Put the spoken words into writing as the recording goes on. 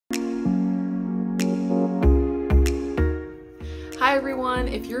Hi everyone,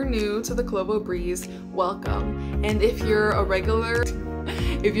 if you're new to the CLOVO Breeze, welcome. And if you're a regular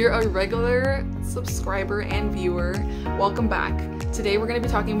subscriber and viewer, welcome back. Today we're going to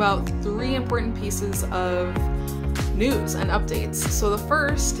be talking about 3 important pieces of news and updates. So the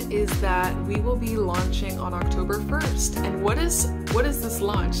first is that we will be launching on October 1st. And what is this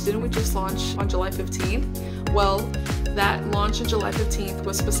launch? Didn't we just launch on July 15th? Well, that launch on July 15th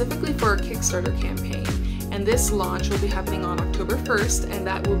was specifically for our Kickstarter campaign. And this launch will be happening on October 1st, and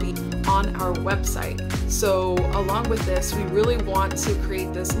that will be on our website. So along with this, we really want to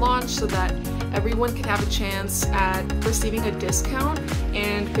create this launch so that everyone can have a chance at receiving a discount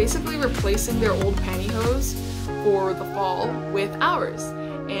and basically replacing their old pantyhose for the fall with ours.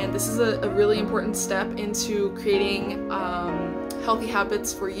 And this is a really important step into creating healthy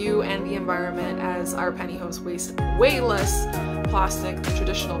habits for you and the environment, as our pantyhose waste way less plastic than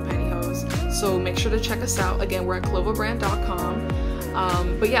traditional pantyhose. So make sure to check us out. Again, we're at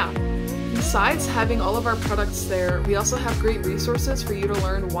clovobrand.com. But yeah, besides having all of our products there, we also have great resources for you to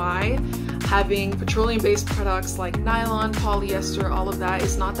learn why having petroleum-based products like nylon, polyester, all of that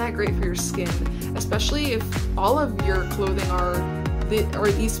is not that great for your skin, especially if all of your clothing are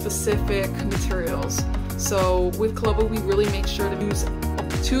these specific materials. So with CLOVO, we really make sure to use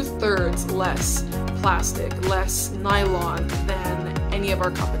 2/3 less plastic, less nylon than any of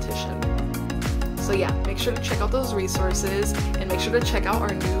our competition. So yeah, make sure to check out those resources and make sure to check out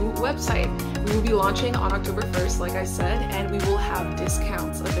our new website. We will be launching on October 1st, like I said, and we will have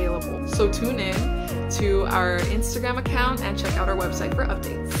discounts available. So tune in to our Instagram account and check out our website for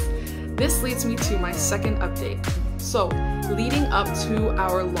updates. This leads me to my second update. So leading up to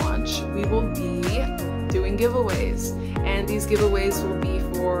our launch, we will be doing giveaways, and these giveaways will be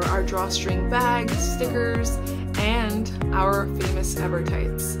for our drawstring bags, stickers, and our famous ever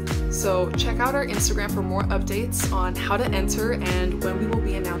tights. So check out our Instagram for more updates on how to enter and when we will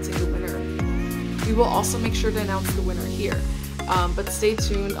be announcing the winner. We will also make sure to announce the winner here, but stay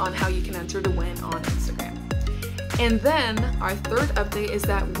tuned on how you can enter to win on Instagram. And then our third update is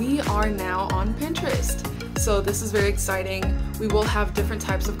that we are now on Pinterest. So this is very exciting. We will have different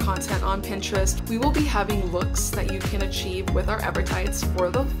types of content on Pinterest. We will be having looks that you can achieve with our ever tights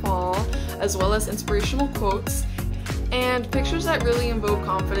for the fall, as well as inspirational quotes and pictures that really invoke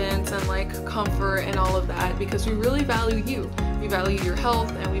confidence and like comfort and all of that, because we really value you. We value your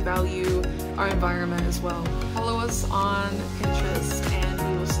health and we value our environment as well. Follow us on Pinterest and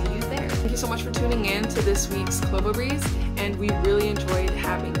we will see you there. Thank you so much for tuning in to this week's CLOVO Breeze, and we really enjoyed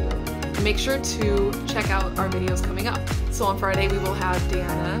having you. Make sure to check out our videos coming up. So on Friday we will have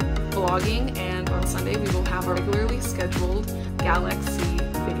Diana vlogging, and on Sunday we will have our regularly scheduled Galaxy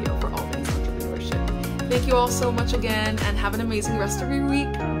video for all things entrepreneurship. Thank you all so much again, and have an amazing rest of your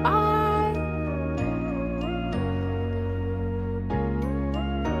week. Bye!